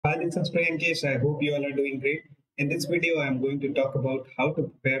Hi, this is Priyankesh. I hope you all are doing great. In this video, I'm going to talk about how to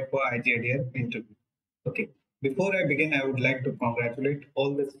prepare for IGIDR interview. Okay, before I begin, I would like to congratulate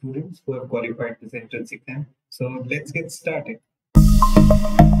all the students who have qualified this entrance exam. So let's get started.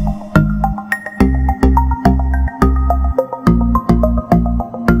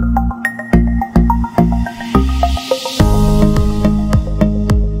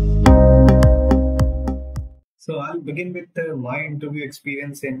 So I'll begin with my interview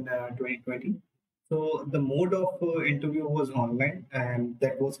experience in 2020. So the mode of interview was online and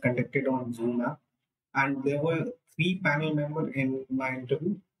that was conducted on Zoom app. And there were three panel members in my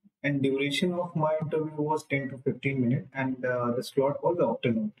interview. And duration of my interview was 10 to 15 minutes and the slot was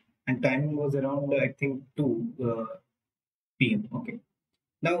afternoon. And timing was around, I think, 2 p.m. Okay.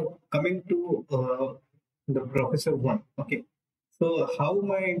 Now coming to the professor one. Okay. So how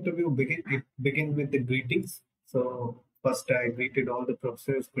my interview began? It began with the greetings. So first I greeted all the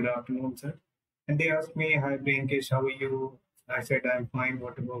professors. Good afternoon, sir. And they asked me, "Hi, Priyankesh, how are you?" I said, "I'm fine.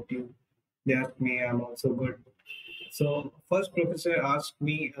 What about you?" They asked me, "I'm also good." So first professor asked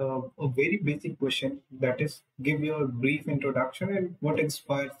me a very basic question, that is, give your brief introduction and what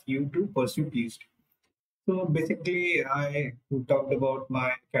inspires you to pursue PhD. So basically, I talked about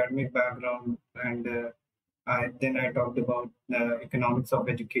my academic background and then I talked about economics of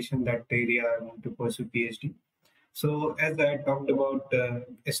education, that area I want to pursue PhD. So as I talked about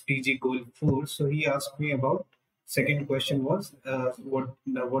SDG goal 4, so he asked me about second question was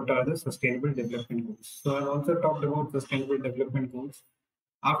what are the sustainable development goals. So I also talked about sustainable development goals.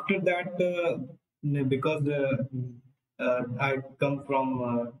 After that, because I come from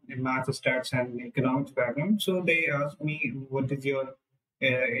a math, stats, and economics background, so they asked me, "What is your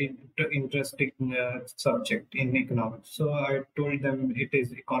interesting subject in economics?" So I told them it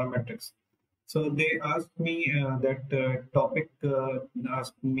is econometrics. So they asked me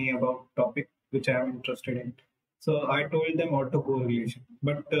asked me about topic which I am interested in. So I told them autocorrelation,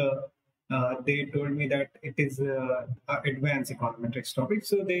 but they told me that it is advanced econometrics topic.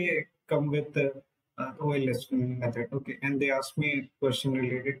 So they come with the OLS method. Okay, and they asked me a question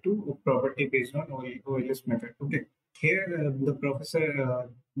related to property based on OLS method. Okay, here the professor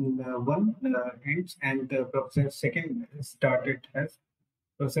one ends and the professor second started has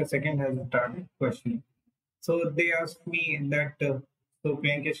Professor second has started questioning. So they asked me that, so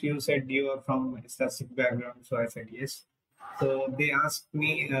Priyankesh, you said you are from statistic background. So I said yes. So they asked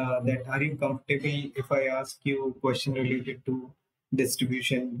me that, are you comfortable if I ask you a question related to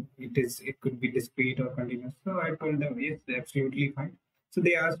distribution? It could be discrete or continuous. So I told them yes, absolutely fine. So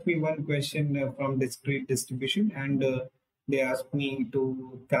they asked me one question from discrete distribution and they asked me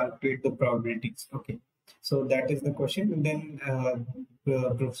to calculate the probabilities. Okay. So that is the question. And then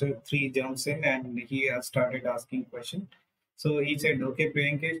Professor 3 jumps in and he started asking question. So he said, "Okay,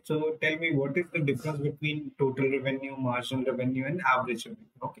 Priyankesh, so tell me what is the difference between total revenue, marginal revenue, and average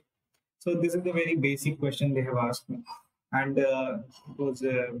revenue?" Okay. So this is the very basic question they have asked me. And it was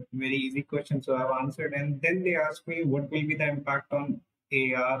a very easy question. So I've answered. And then they asked me what will be the impact on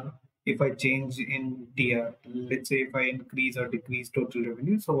AR if I change in TR. Let's say if I increase or decrease total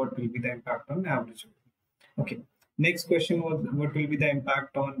revenue. So what will be the impact on average revenue? Okay. Next question was what will be the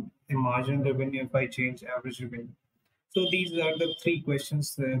impact on a marginal revenue if I change average revenue? So these are the three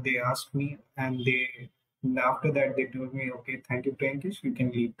questions they asked me, and after that they told me, "Okay, thank you, Priyankesh, you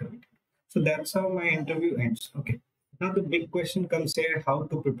can leave the meeting." So that's how my interview ends. Okay. Now the big question comes here: how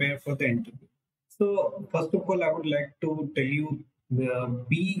to prepare for the interview. So first of all, I would like to tell you,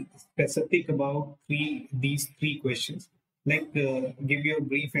 be specific about these three questions. Like give your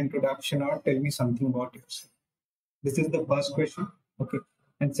brief introduction or tell me something about yourself. This is the first question. Okay.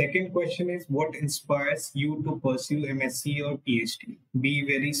 And second question is what inspires you to pursue MSc or PhD? Be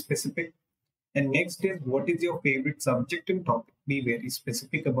very specific. And next is what is your favorite subject and topic? Be very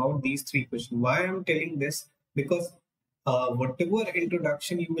specific about these three questions. Why I'm telling this? Because whatever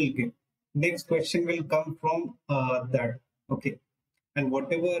introduction you will give, next question will come from that. Okay. And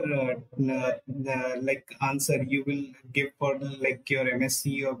whatever like answer you will give for like your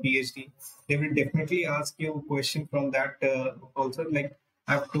MSc or PhD, they will definitely ask you a question from that also. Like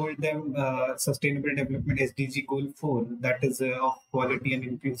I've told them sustainable development SDG goal 4, that is of quality and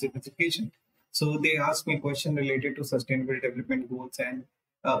inclusive education. So they ask me question related to sustainable development goals and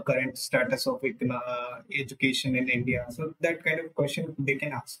current status of education in India. So that kind of question they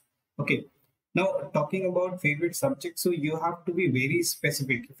can ask. Okay. Now, talking about favorite subject, so you have to be very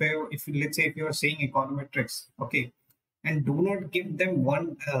specific. If let's say if you are saying econometrics, okay, and do not give them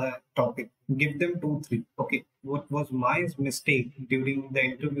one topic, give them 2, 3. Okay, what was my mistake during the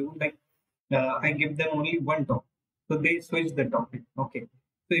interview? Like I give them only one topic, so they switch the topic. Okay,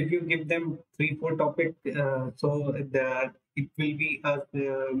 So if you give them 3 4 topic, so the it will be a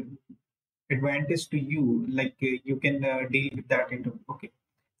advantage to you, like you can deal with that into. Okay,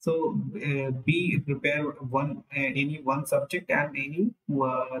 so be prepare any one subject and any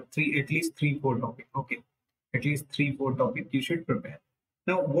three, at least 3 4 topic. Okay, at least 3 4 topic you should prepare.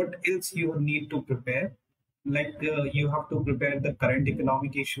 Now what else you need to prepare, like you have to prepare the current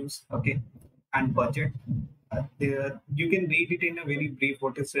economic issues, okay, and budget. You can read it in a very brief.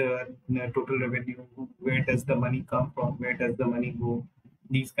 What is total revenue? Where does the money come from? Where does the money go?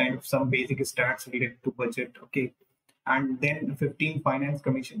 These kind of some basic stats related to budget. Okay, and then 15 finance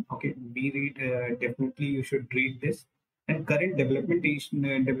commission. Okay, we read, definitely you should read this, and current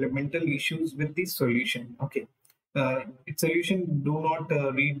developmental issues with the solution. Okay, its solution. Do not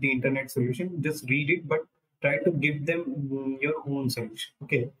read the internet solution. Just read it, but try to give them your own solution.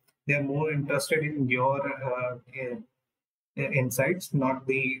 Okay, they are more interested in your insights, not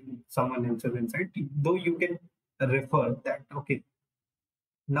the someone else's insight. Though you can refer that. Okay.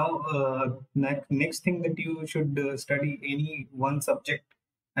 Now, next thing that you should study any one subject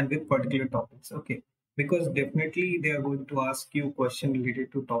and with particular topics. Okay, because definitely they are going to ask you question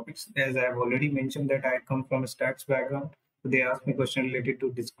related to topics. As I have already mentioned that I come from a stats background, so they ask me question related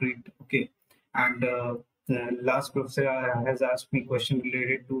to discrete. Okay, and the last professor has asked me question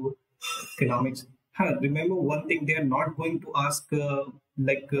related to economics. Remember one thing, they are not going to ask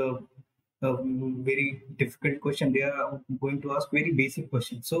like very difficult question. They are going to ask very basic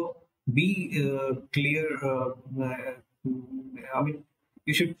questions. So be clear. I mean,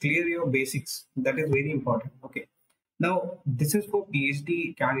 you should clear your basics. That is very important. Okay. Now, this is for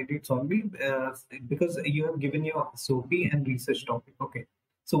PhD candidates only, because you have given your SOP and research topic. Okay.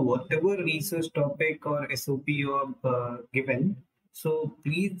 So whatever research topic or SOP you have given, so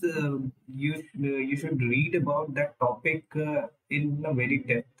please you should read about that topic in a very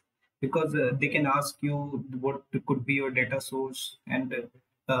depth, because they can ask you what could be your data source, and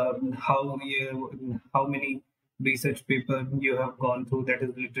how many research paper you have gone through, that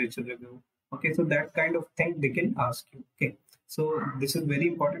is literature review. Okay, so that kind of thing they can ask you. Okay, so this is very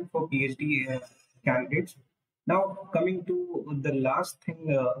important for PhD candidates. Now coming to the last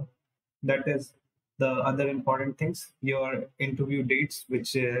thing, that is the other important things, your interview dates,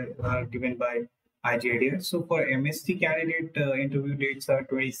 which are given by IGIDR. So for M.Sc candidate, interview dates are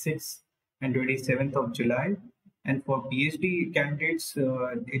 26th and 27th of July, and for PhD candidates,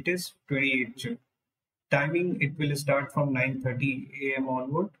 it is 28th June. Timing, it will start from 9:30 a.m.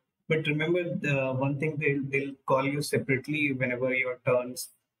 onward. But remember, the one thing, they'll call you separately whenever your turns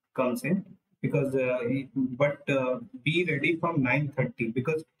comes in, because but be ready from 9:30,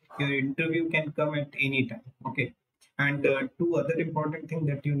 because your interview can come at any time. Okay, and two other important things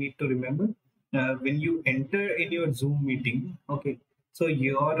that you need to remember, when you enter in your Zoom meeting. Okay, so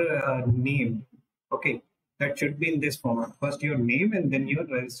your name, okay, that should be in this format. First your name and then your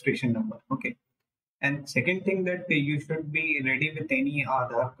registration number. Okay, and second thing, that you should be ready with any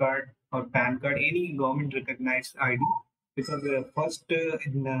Aadhaar card or PAN card, any government recognized ID, because first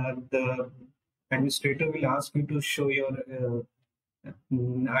the administrator will ask you to show your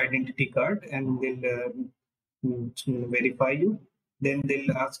identity card, and they'll verify you. Then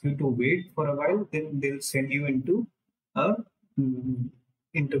they'll ask you to wait for a while. Then they'll send you into a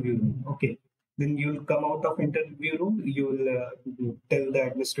interview room. Okay. Then you'll come out of interview room. You'll tell the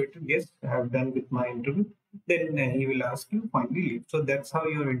administrator, yes, I have done with my interview. Then he will ask you finally leave. So that's how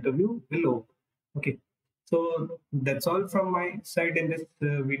your interview will open. Okay. So that's all from my side in this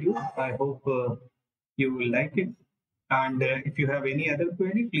video. I hope you will like it. And if you have any other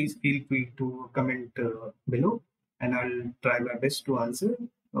query, please feel free to comment below, and I'll try my best to answer.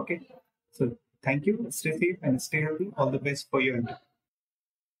 Okay. So thank you. Stay safe and stay healthy. All the best for your interview.